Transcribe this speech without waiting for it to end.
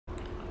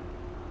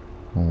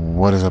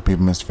What is up,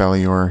 people?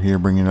 MrFallior here,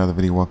 bringing another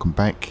video. Welcome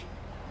back.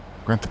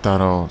 Grand Theft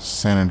Auto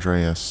San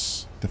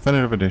Andreas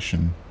Definitive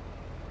Edition.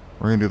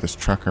 We're gonna do this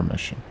trucker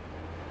mission.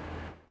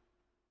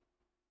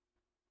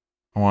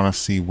 I want to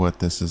see what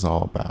this is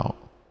all about.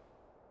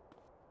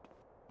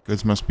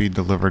 Goods must be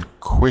delivered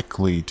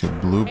quickly to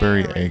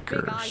Blueberry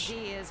Acres.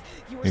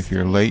 If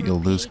you're late, you'll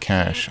lose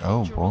cash.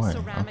 Oh boy,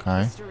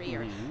 okay.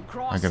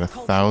 I got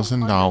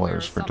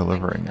 $1,000 for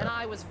delivering it.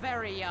 I was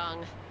very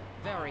young,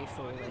 very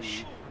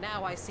foolish.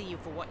 Now I see you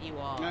for what you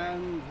are.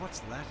 And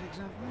what's that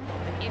exactly?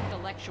 An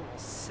intellectual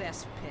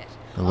cesspit.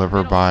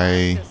 Deliver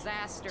by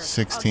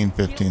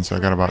 16:15, so I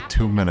got about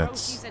 2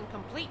 minutes. And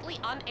completely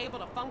unable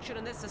to function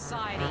in this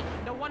society.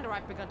 No wonder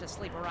I've begun to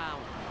sleep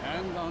around.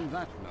 And on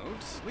that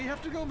note, we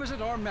have to go visit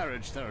our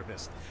marriage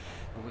therapist,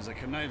 who was a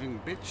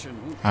conniving bitch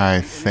and I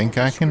think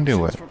I can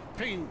do it. for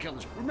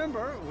painkillers.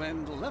 Remember,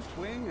 when the left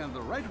wing and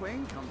the right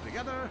wing come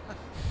together,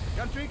 the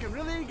country can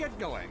really get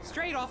going.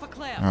 Straight off a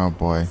cliff. Oh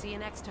boy. See you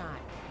next time.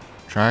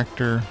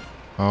 Tractor.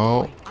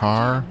 Oh,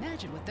 car.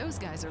 Imagine what those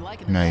guys are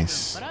like in the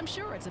Nice. bedroom, but I'm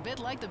sure it's a bit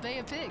like the Bay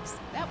of Pigs.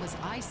 That was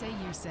I Say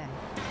You Say.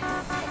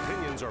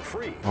 Opinions are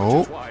free,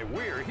 Oh. which is why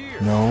we're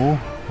here. No.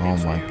 Oh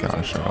It's my views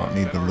gosh, I and don't talk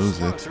need that to our lose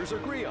it. sponsors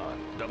agree on.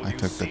 I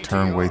took the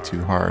turn way WCTR.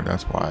 too hard,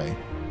 that's why.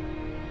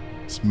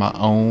 It's my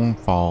own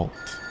fault.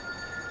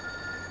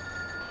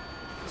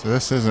 So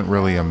this isn't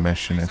really a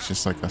mission, it's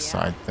just like a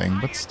side thing,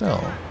 but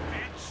still.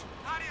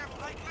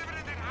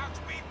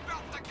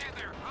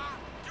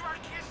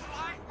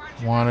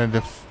 Wanted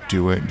to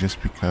do it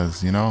just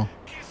because, you know.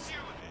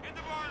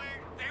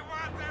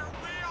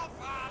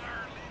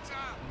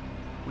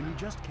 When you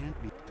just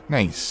can't be.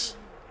 Nice.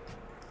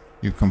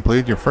 You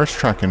completed your first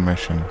trucking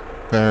mission.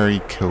 Very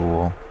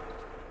cool.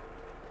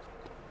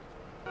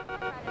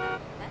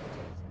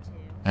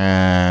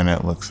 And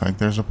it looks like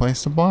there's a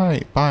place to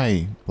buy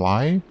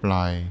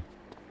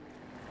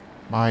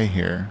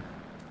here.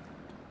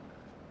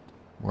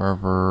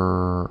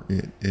 Wherever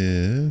it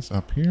is,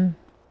 up here.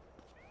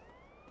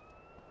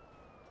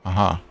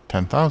 Aha,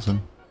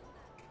 10,000.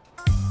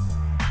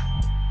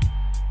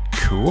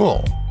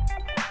 Cool.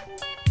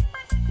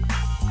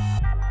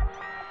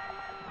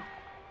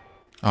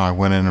 Oh, I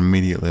went in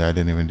immediately. I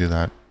didn't even do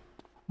that.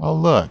 Oh,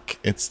 look.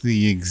 It's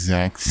the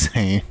exact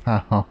same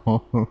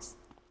house.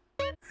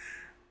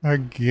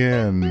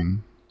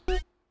 Again.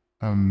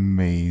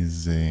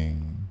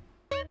 Amazing.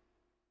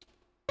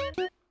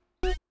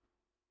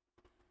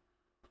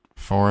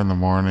 4 in the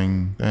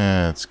morning.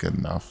 That's good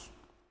enough.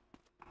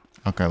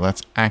 Okay,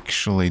 let's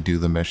actually do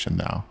the mission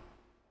now.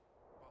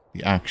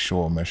 The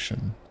actual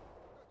mission.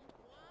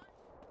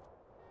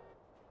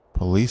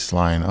 Police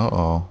line.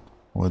 Uh-oh.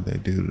 What'd they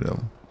do to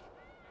them?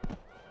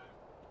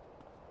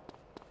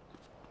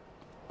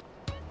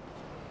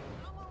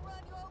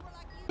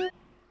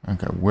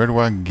 Okay, where do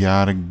I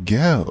gotta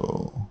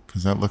go?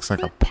 Because that looks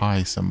like a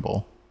pie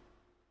symbol.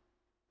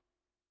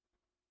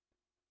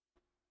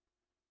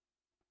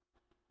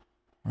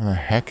 Where the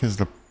heck is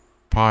the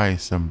pie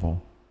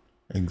symbol?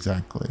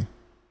 Exactly.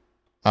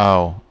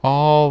 Oh,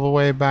 all the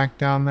way back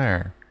down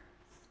there.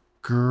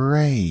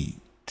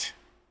 Great.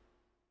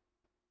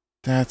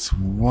 That's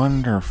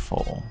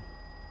wonderful.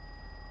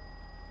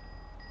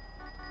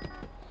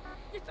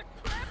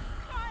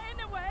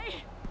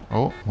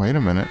 Oh, wait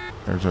a minute.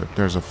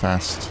 There's a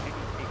fast.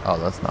 Oh,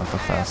 that's not the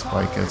fast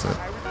bike, is it?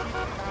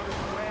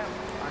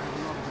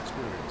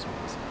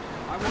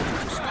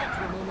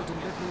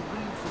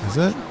 Is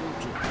it?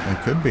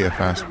 It could be a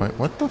fast bike.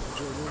 What the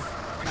f...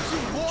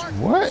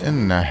 What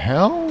in the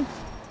hell?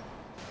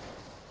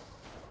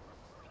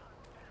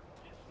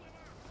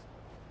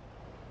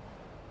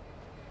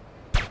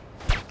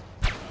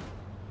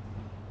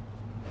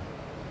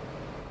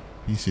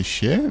 Piece of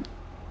shit?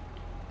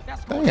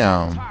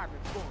 Damn.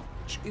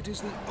 It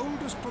is the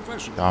oldest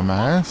profession.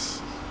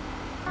 Dumbass.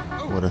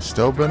 Would have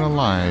still been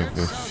alive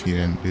if he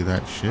didn't do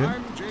that shit.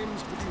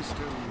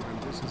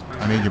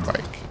 I need your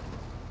bike.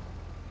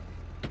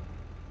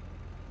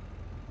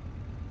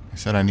 I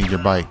said I need your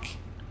bike.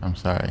 I'm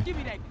sorry. Give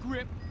me that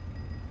grip.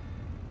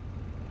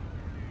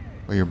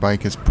 Well, your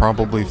bike is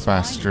probably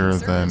faster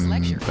than the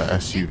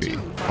SUV.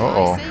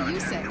 Uh-oh.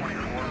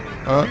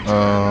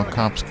 Uh-oh.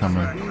 Cops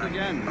coming.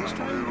 Again,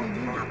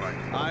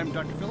 I'm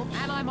Dr. Phillips.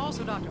 And I'm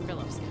also Dr.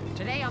 Phillips.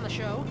 Today on the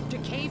show, do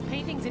cave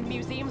paintings in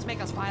museums make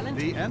us violent?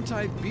 The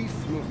anti-beef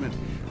movement.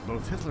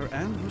 Both Hitler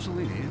and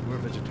Mussolini were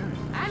vegetarian.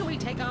 And we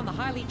take on the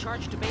highly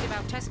charged debate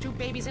about test tube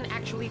babies and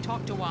actually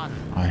talk to one.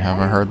 I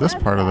haven't heard this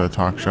part of the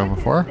talk show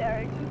before.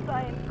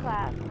 Science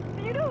class.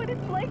 Do you know what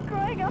it's like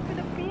growing up in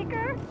a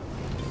beaker?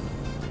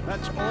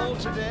 That's all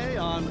today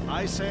on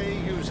I Say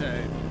You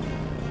Say.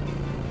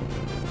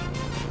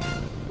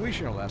 We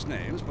share last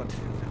names, but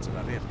that's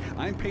about it.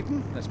 I'm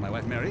Peyton, that's my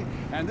wife Mary,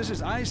 and this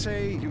is I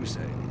Say You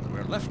Say,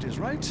 where left is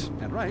right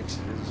and right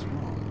is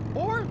wrong.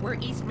 Or where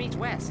east meets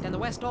west, and the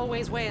west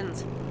always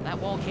wins. That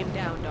wall came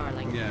down,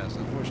 darling. Yes,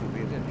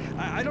 unfortunately it did.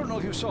 I don't know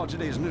if you saw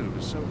today's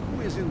news, so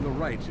who is in the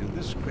right in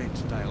this great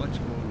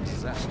dialectical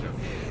disaster?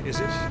 Is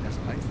it, as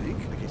I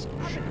think, the case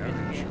of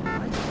Sharon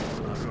Sharon,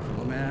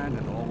 a man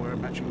and all were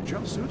matching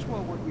jumpsuits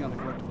while working on a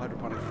collective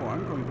hydroponic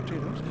farm growing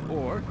potatoes,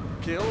 or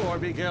kill or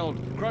be killed,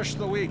 crush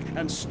the weak,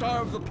 and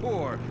starve the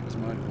poor, as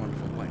my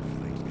wonderful wife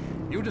thinks.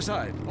 You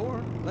decide,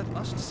 or let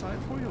us decide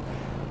for you.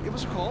 Give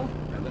us a call,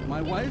 and let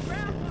my wife,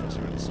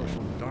 professor in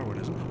social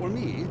Darwinism, or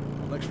me,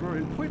 lecturer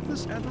in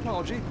pointless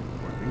anthropology,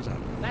 work things out.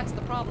 That's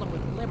the problem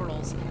with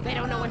liberals. They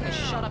don't know when to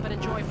shut up and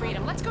enjoy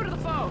freedom. Let's go to the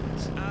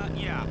phones.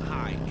 Yeah,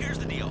 hi. Here's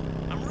the deal.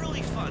 I'm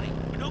really funny,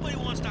 but nobody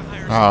wants to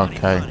hire somebody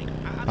funny.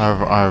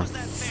 I've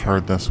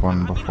heard this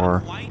one before.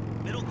 White,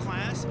 middle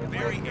class,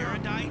 very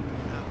erudite.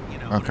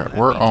 Okay,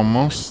 we're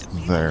almost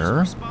there.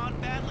 Respond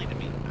badly to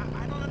me.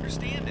 I don't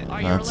understand it.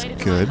 Are you That's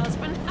related good. to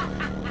my husband?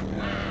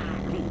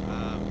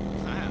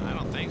 I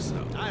don't think so.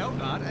 I hope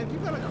not. Have you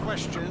got a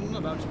question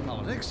about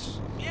politics?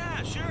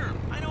 Yeah, sure.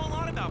 I know a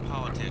lot about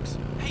politics.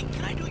 Hey,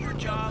 can I do your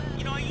job?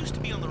 You know, I used to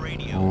be on the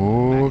radio.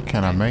 Ooh,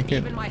 can I make it?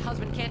 Even my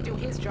husband can't do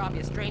his job,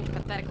 you strange,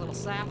 pathetic little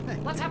sap.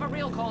 Let's have a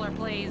real caller,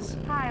 please.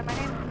 Hi, my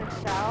name is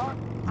Michelle.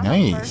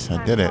 Nice,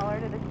 I did it. Caller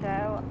to the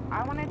show.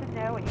 I wanted to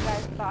know what you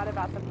guys thought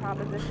about the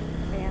proposition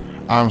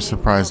ban. I'm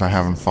surprised I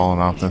haven't fallen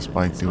off this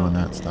bike doing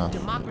that stuff.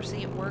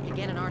 Democracy at work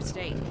again in our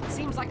state.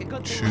 Seems like a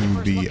good thing To when you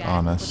first be look at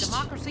honest. it, but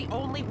democracy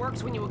only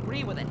works when you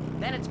agree with it.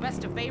 Then it's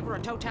best to favor a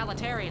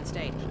totalitarian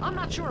state. I'm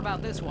not sure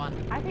about this one.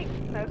 I think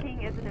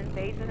smoking is an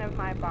invasion of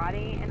my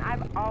body, and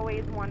I've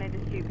always wanted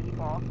to shoot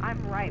people.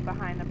 I'm right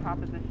behind the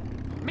proposition.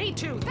 Me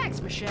too.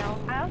 Thanks, Michelle.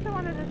 I also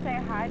wanted to say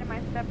hi to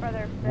my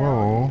stepbrother Phil.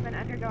 Whoa. He's been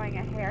undergoing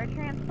a hair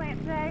transplant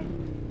today.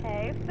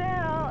 Hey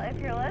Phil, if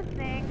you're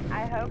listening,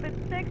 I hope it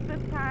sticks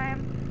this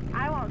time.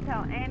 I won't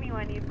tell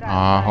anyone you've got.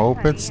 I a buzz, hope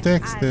it honey.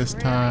 sticks this I'm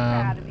really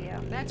time. proud of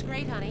you. That's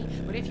great, honey.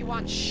 But if you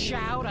want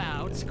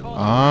shout-outs, call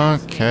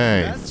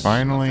Okay, That's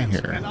finally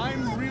offensive, here. And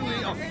I'm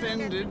really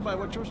offended by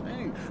what you're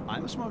saying.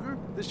 I'm a smoker.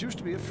 This used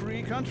to be a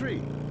free country.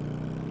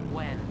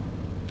 When?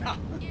 Ah,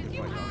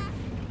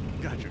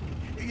 gotcha.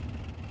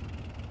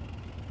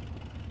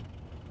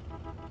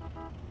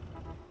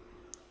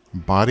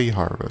 Body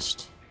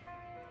harvest.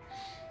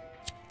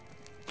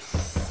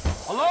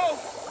 Hello?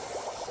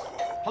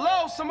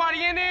 Hello?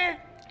 Somebody in there?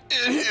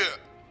 In here.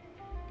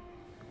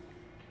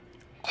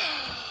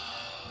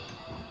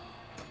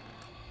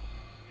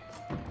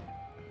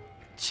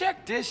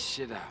 Check this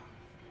shit out.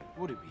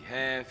 What do we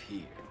have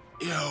here?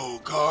 Yo,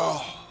 Carl.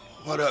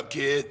 What up,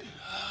 kid?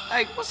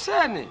 Hey, what's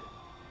happening?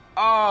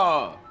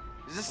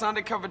 Is this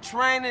undercover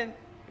training?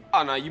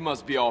 Oh, no, you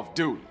must be off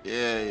duty.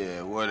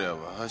 Yeah,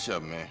 whatever. Hush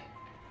up, man.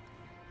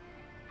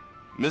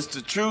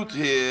 Mr. Truth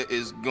here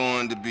is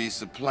going to be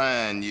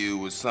supplying you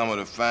with some of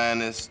the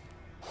finest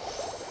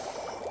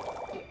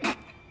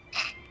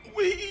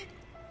weed,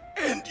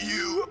 and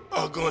you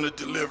are going to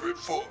deliver it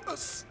for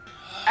us.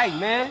 Hey,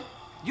 man,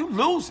 you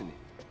losing it.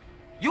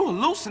 You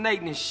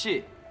hallucinating this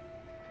shit.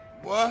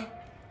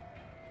 What?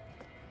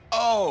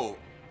 Oh.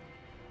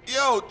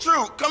 Yo,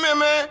 Truth, come here,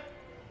 man.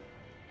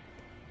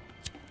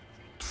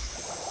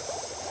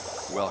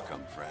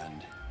 Welcome,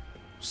 friend.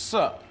 What's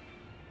up?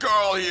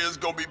 Carl here is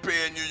going to be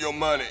paying you your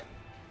money.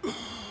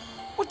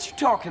 What you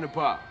talking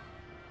about?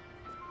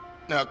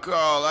 Now,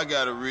 Carl, I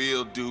got a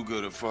real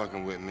do-gooder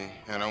fucking with me,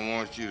 and I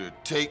want you to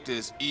take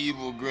this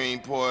evil green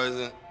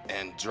poison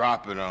and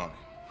drop it on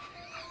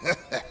him.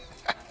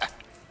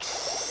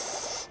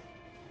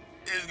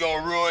 It's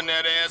gonna ruin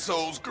that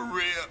asshole's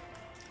career.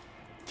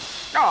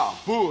 Ah,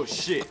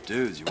 bullshit.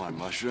 Dudes, you want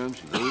mushrooms,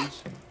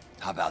 booze?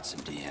 How about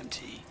some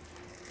DMT?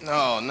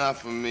 No, not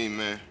for me,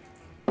 man.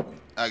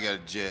 I got a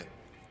jet.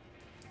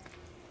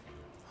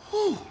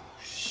 Whew,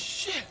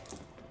 shit.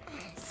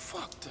 I'm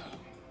fucked up.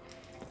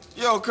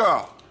 Yo,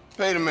 Carl,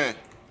 pay the man.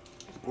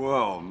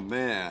 Whoa,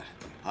 man.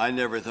 I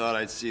never thought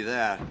I'd see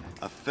that.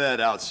 A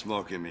Fed out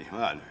smoking me.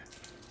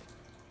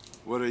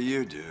 What are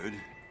you, dude?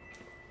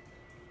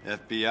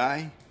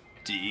 FBI?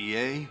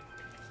 DEA?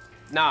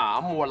 Nah,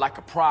 I'm more like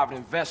a private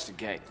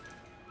investigator.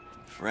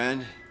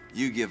 Friend,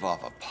 you give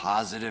off a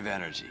positive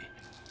energy.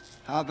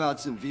 How about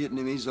some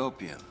Vietnamese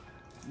opium?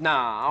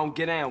 Nah, I don't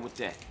get down with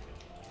that.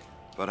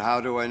 But how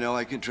do I know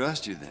I can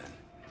trust you then?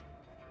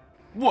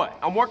 What,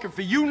 I'm working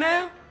for you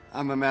now?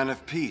 I'm a man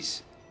of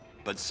peace.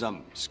 But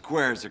some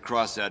squares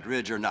across that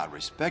ridge are not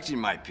respecting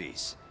my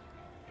peace.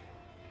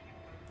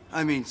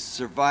 I mean,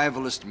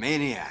 survivalist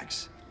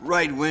maniacs,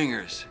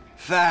 right-wingers,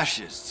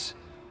 fascists.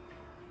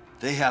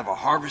 They have a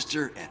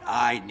harvester and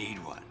I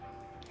need one.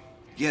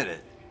 Get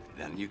it,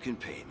 then you can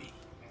pay me.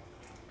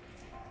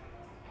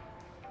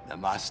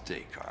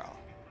 Namaste, Carl.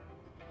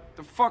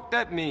 The fuck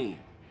that mean?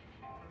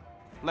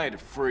 Later,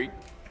 freak.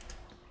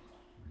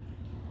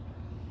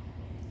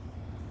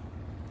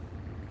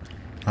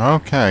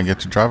 Okay, I get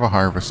to drive a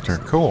harvester.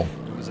 Cool.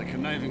 It was a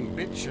conniving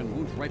bitch and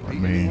won't write me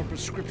me- any more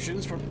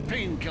prescriptions for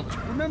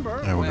painkillers.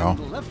 Remember, There we when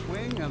go. the left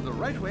wing and the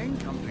right wing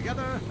come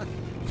together,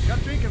 the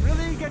country can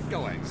really get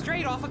going.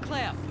 Straight off a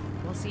cliff.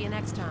 We'll see you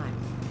next time.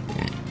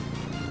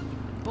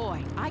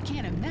 Boy, I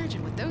can't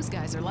imagine what those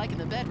guys are like in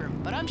the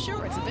bedroom, but I'm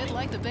sure it's a bit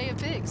like the Bay of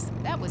Pigs.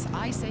 That was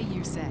I Say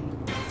You Say.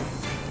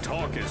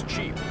 Talk is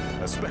cheap,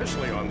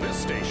 especially on this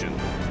station.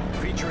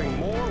 featuring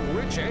more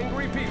rich,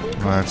 angry people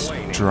Let's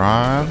complaining.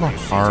 drive a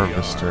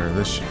harvester.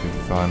 This should be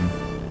fun.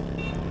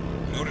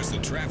 Notice the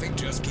traffic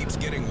just keeps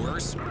getting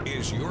worse?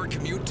 Is your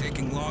commute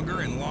taking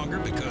longer and longer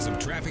because of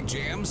traffic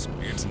jams?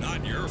 It's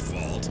not your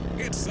fault.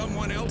 It's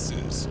someone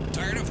else's.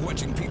 Tired of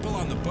watching people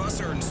on the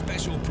bus earn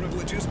special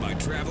privileges by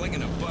traveling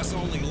in a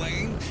bus-only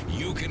lane?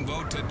 You can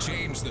vote to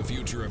change the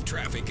future of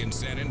traffic in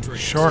San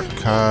Andreas. Shortcut.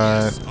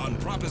 Yes, on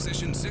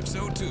Proposition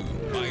 602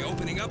 by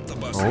opening up the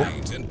bus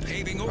lanes and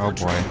paving over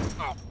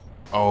traffic.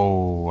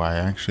 Oh, I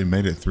actually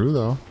made it through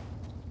though.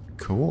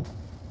 Cool.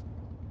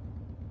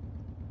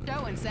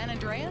 In San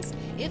Andreas?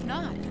 If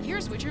not,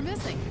 here's what you're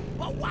missing.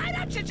 Well, why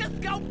don't you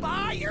just go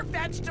buy your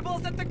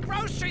vegetables at the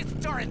grocery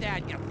store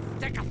then, you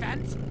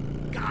sycophant?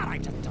 God, I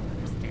just don't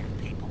understand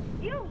people.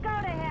 You go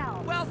to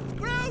hell. Well,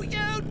 screw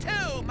you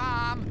too,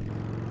 Mom.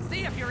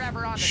 See if you're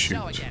ever on the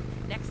show again.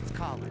 Next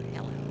caller,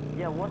 hello.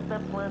 Yeah, what's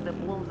that plant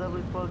that blooms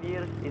every 12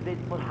 years? Is 8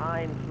 foot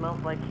high and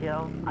smells like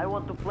hell? I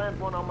want to plant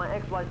one on my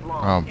ex-wife's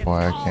lawn. Oh boy,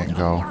 I can't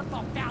go.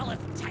 Amorphophallus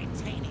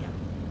titanium.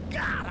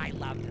 God, I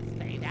love to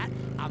say that.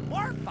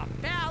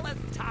 Amorphophallus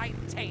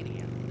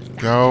titanium.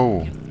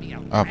 Go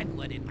up.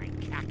 Redwood in my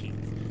khakis.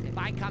 If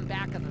I come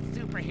back as a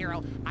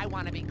superhero, I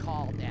want to be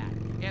called that.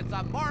 It's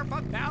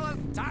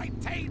Amorphophallus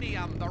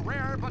titanium, the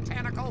rare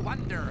botanical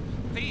wonder.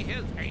 See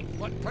his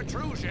 8-foot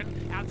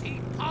protrusion as he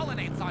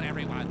pollinates on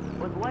everyone.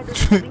 But why does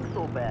it sting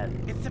so bad?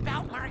 It's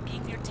about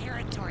marking your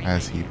territory.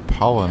 As he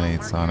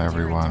pollinates on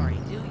everyone.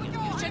 You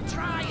should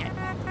try it.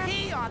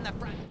 Pee on the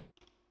front.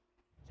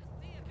 Just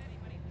see if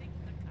anybody thinks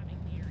they're coming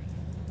near you.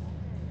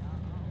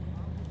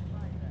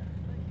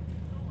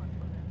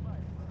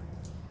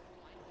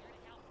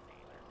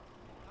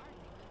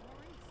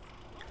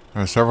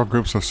 There are several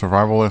groups of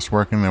survivalists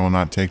working. They will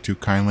not take too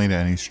kindly to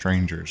any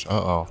strangers.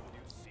 Uh-oh.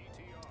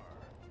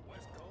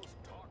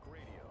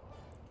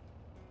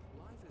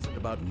 Isn't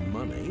about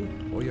money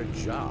or your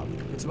job.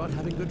 It's about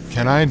having good friends.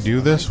 Can I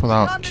do this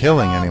without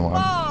killing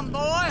anyone?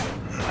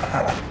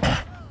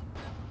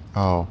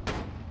 Oh.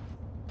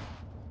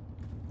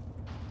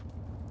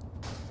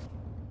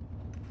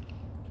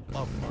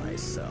 Of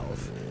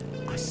myself.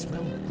 I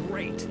smell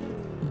great.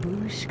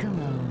 Bouche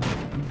cologne.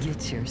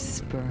 Get your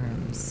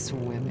sperm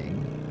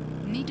swimming.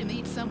 Need to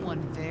meet someone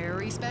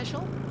very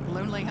special?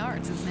 Lonely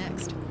Hearts is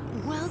next.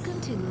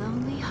 Welcome to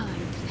Lonely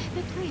Hearts,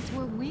 the place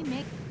where we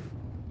make...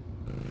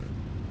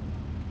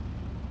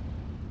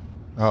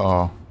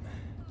 Uh-oh.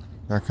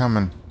 They're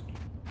coming.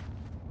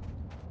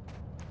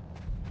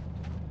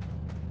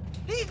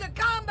 He's a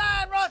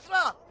combine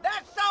rustler!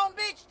 That son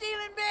bitch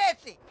stealing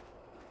Betsy!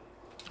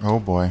 Oh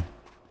boy.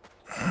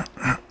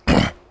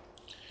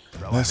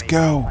 Let's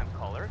go.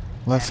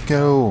 Let's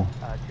go.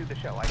 To the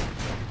show. I didn't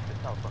introduce the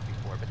telephone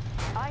before, but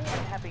I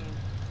am having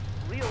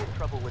real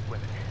trouble with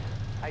women.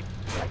 I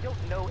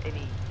don't know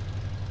any...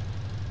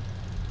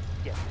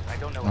 Yes, I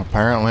don't know.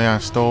 Apparently I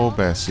stole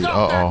Bessie.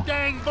 Uh-oh.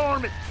 Dang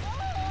varmint!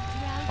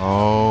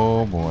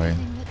 Oh boy.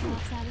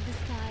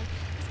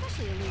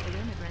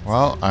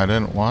 Well, I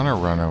didn't want to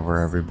run over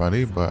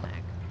everybody, but...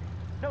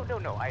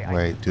 No.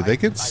 Wait, do they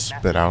get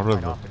spit out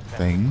of the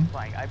thing?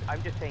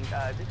 I'm just saying,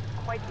 this is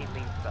quite a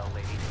lean spell,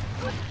 lady.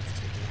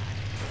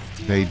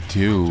 They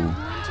do.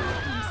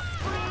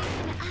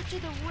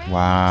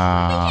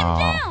 Wow.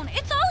 Down.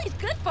 It's all he's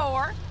good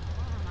for.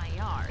 My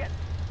yard. Yes.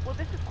 Well,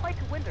 this is quite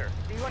a winter.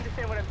 Do you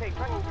understand what I'm saying?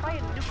 Try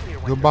a nuclear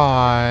winter.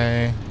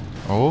 Goodbye.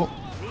 Oh.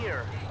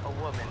 Near a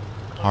woman.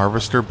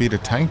 Harvester beat a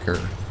tanker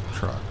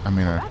truck. I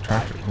mean a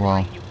tractor.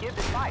 Well,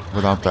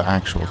 without the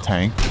actual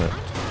tank, but...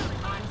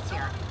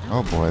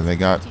 Oh boy, they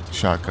got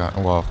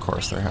shotgun. Well, of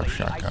course they have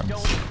shotguns.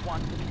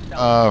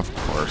 Of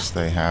course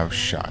they have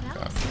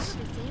shotguns.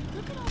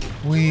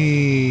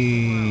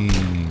 Whee!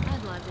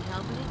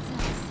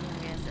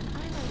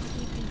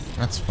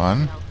 That's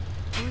fun.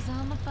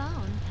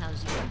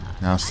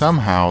 Now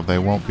somehow they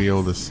won't be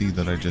able to see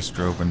that I just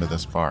drove into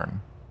this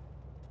barn.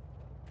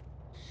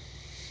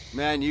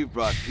 Man, you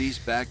brought peace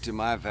back to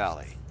my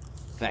valley.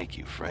 Thank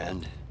you,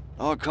 friend.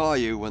 I'll call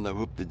you when the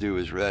whoop-de-doo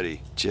is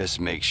ready. Just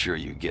make sure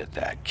you get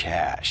that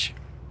cash.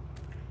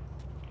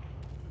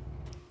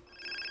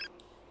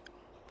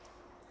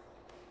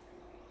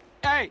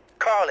 Hey!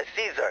 Carl, it's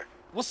Caesar.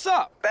 What's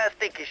up? Bad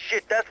thinking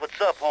shit, that's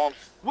what's up, Holmes.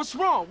 What's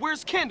wrong?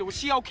 Where's Kendall? Is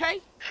she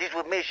okay? She's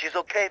with me, she's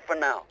okay for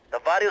now. The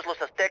Varios Los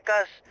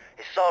Aztecas,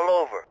 it's all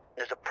over.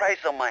 There's a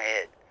price on my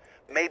head.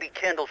 Maybe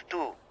Kendall's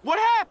too. What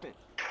happened?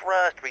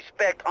 Trust,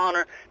 respect,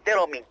 honor, they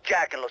don't mean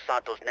jack in Los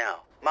Santos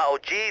now. My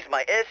OGs,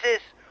 my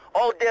S's,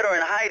 all dead or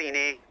in hiding,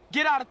 eh?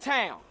 Get out of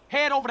town.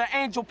 Head over to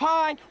Angel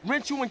Pine,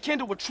 rent you and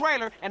Kendall a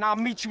trailer, and I'll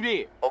meet you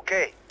there.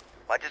 Okay.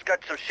 I just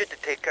got some shit to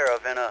take care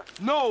of, and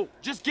No,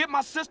 just get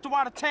my sister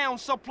out of town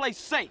someplace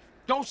safe.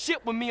 Don't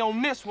shit with me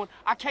on this one.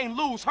 I can't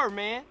lose her,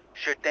 man.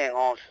 Sure thing,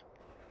 Holmes.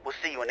 We'll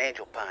see you in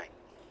Angel Pine.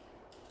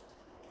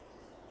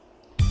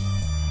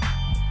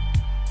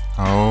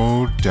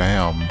 Oh,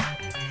 damn.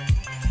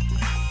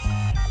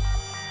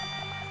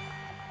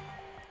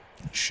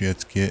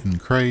 Shit's getting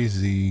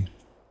crazy.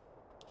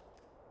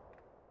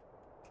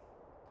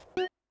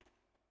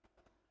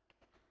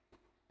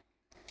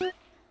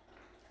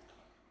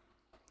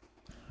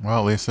 Well,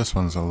 at least this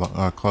one's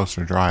a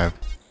closer drive.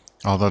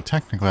 Although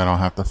technically I don't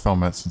have to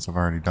film it since I've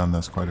already done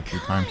this quite a few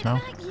times now.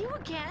 You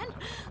again?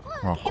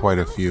 Look, Well, quite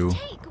a few.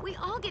 We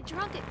all get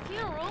drunk at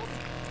funerals.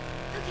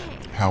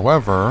 Okay.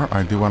 However,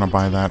 I do want to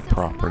buy that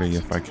property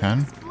if I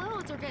can.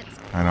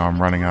 I know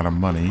I'm running out of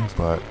money,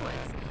 but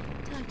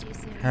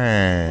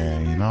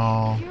hey, you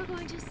know,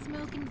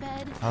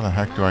 how the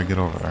heck do I get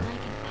over there?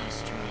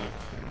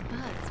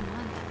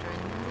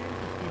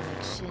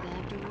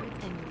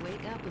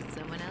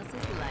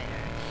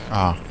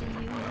 Ah.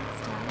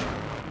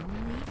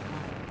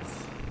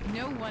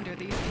 No wonder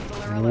these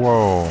people are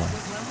Whoa.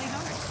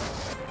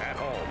 At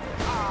home.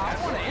 I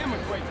want to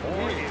immigrate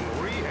or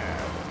in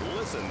rehab.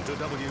 Listen to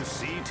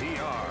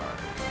WCTR.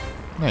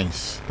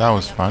 Nice. That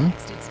was fun.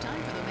 Next, it's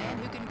time for the man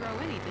who can grow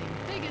anything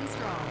big and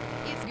strong.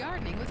 It's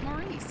Gardening with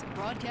Maurice,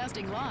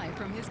 broadcasting live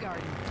from his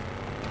garden.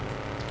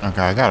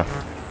 Okay, I gotta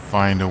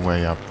find a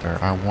way up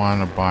there. I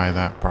want to buy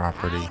that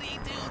property.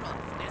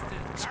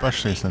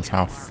 Especially since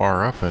how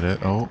far up it is.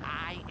 Oh.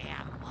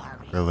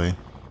 Really?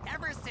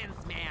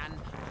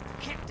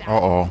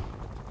 Uh-oh.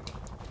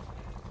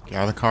 Get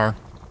out of the car.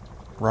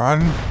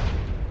 Run.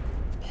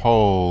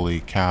 Holy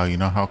cow, you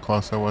know how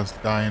close I was to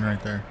dying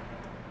right there?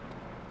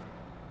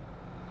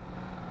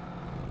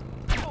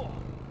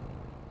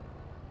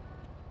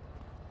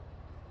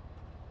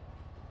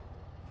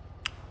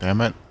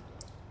 Damn it.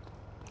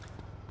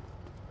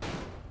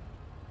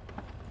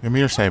 Give me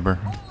your saber.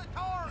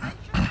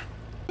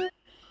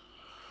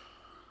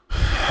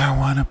 I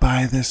want to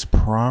buy this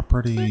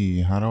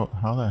property. How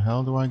the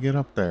hell do I get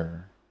up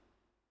there?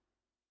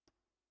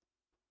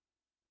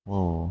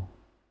 Whoa.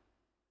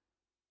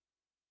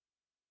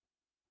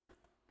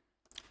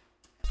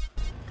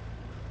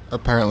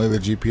 Apparently the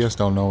GPS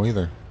don't know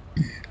either.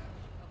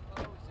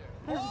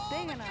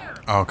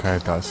 Okay,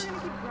 it does.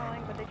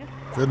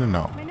 Good to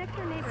know.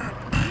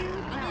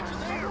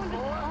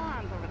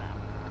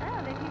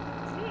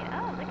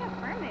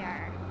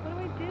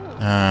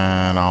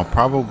 And I'll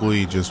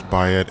probably just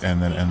buy it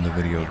and then end the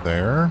video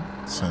there,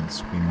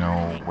 since we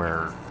know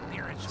where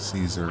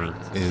Caesar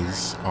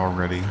is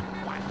already.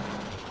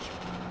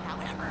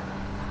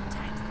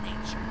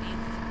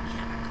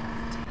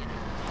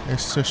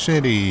 It's a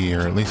city,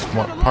 or at least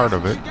one part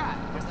of it.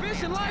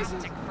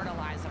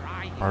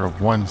 Part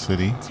of one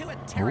city.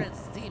 Ooh.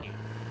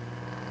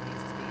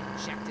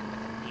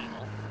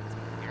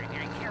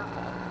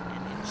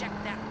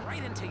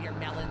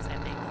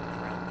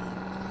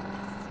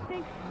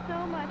 So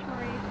much,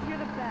 Maurice. You're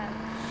the best.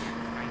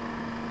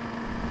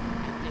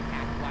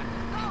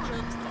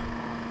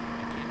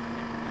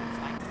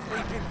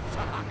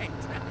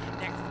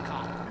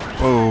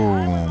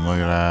 Boom, look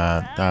at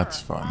that. That's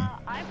fun.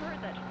 I've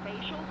heard that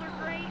facials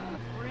are great.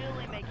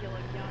 Really make you look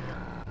younger.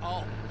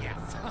 Oh,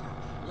 yes.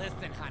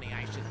 Listen, honey,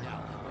 I should know.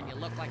 When you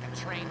look like a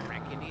train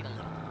wreck, you need a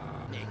little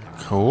makeup.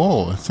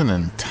 Cool. It's an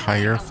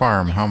entire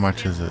farm. How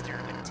much is it?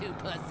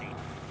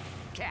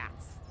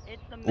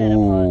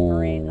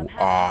 Ooh,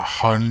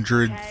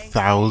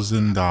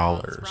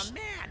 $100,000.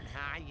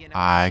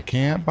 I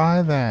can't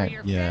buy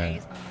that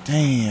yet.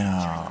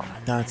 Damn,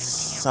 that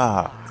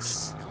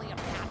sucks.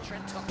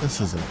 This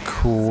is a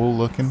cool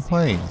looking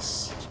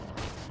place.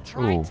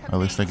 Ooh, at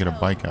least I get a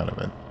bike out of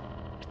it.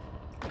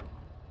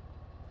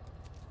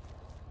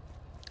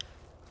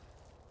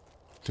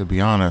 To be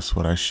honest,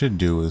 what I should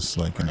do is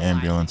like an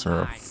ambulance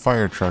or a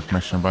fire truck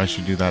mission, but I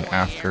should do that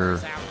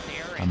after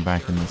I'm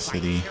back in the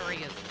city.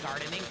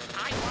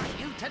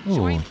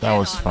 Ooh, that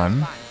was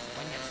fun.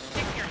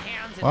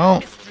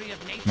 Well,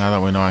 now that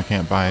we know I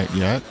can't buy it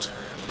yet,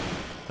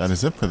 that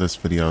is it for this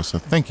video. So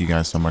thank you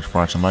guys so much for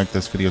watching. Like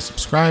this video,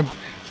 subscribe,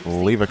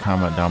 leave a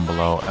comment down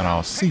below, and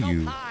I'll see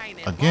you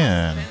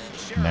again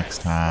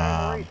next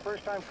time.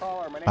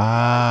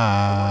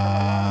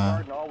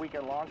 Bye.